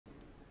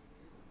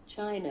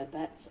China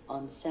bets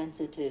on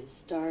sensitive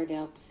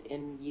startups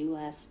in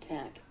U.S.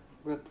 tech.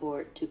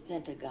 Report to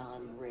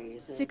Pentagon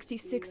raises.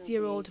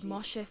 66-year-old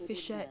Moshe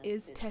Fisher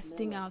is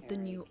testing out the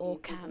new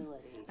Orcam,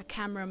 a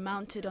camera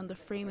mounted on the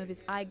frame of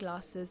his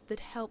eyeglasses that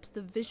helps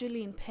the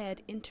visually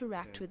impaired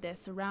interact with their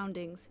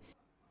surroundings.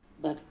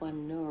 But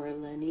when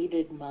Nourla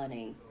needed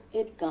money,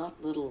 it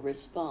got little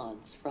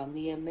response from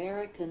the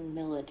American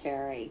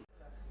military.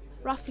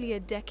 Roughly a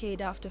decade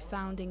after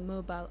founding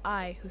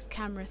Mobileye, whose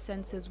camera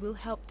sensors will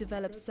help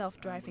develop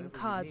self-driving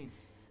cars,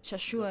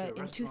 Shashua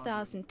in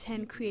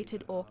 2010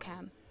 created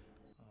Orcam.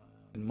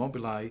 In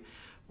Mobileye,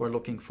 we're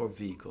looking for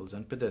vehicles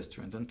and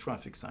pedestrians and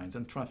traffic signs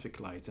and traffic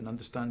lights and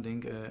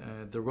understanding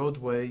the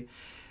roadway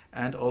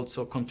and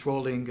also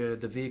controlling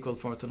the vehicle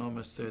for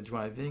autonomous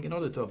driving in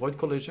order to avoid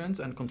collisions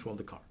and control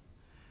the car.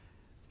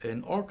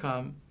 In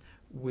Orcam,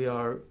 we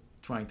are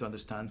trying to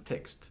understand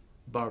text,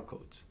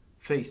 barcodes,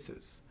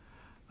 faces,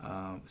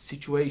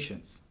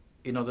 situations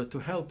in order to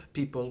help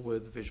people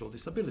with visual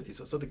disabilities.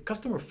 So the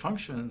customer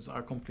functions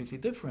are completely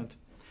different,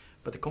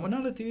 but the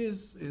commonality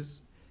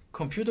is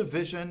computer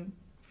vision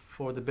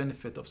for the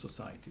benefit of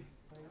society.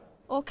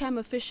 Orcam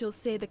officials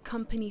say the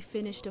company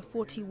finished a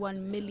 $41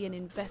 million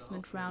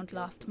investment round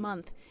last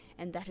month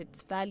and that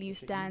its value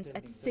stands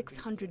at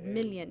 $600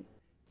 million.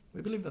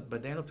 We believe that by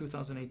the end of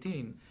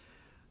 2018,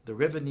 the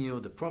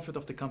revenue, the profit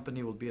of the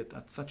company will be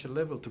at such a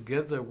level,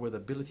 together with the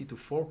ability to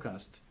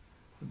forecast,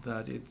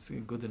 that it's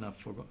good enough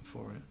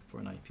for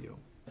an IPO.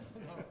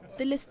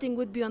 The listing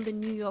would be on the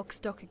New York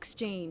Stock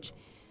Exchange.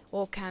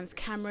 Orcam's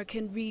camera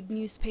can read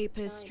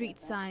newspapers, street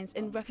signs,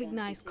 and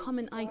recognize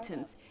common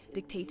items,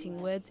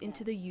 dictating words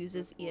into the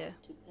user's ear.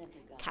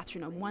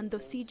 Catherine Omwando,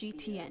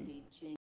 CGTN.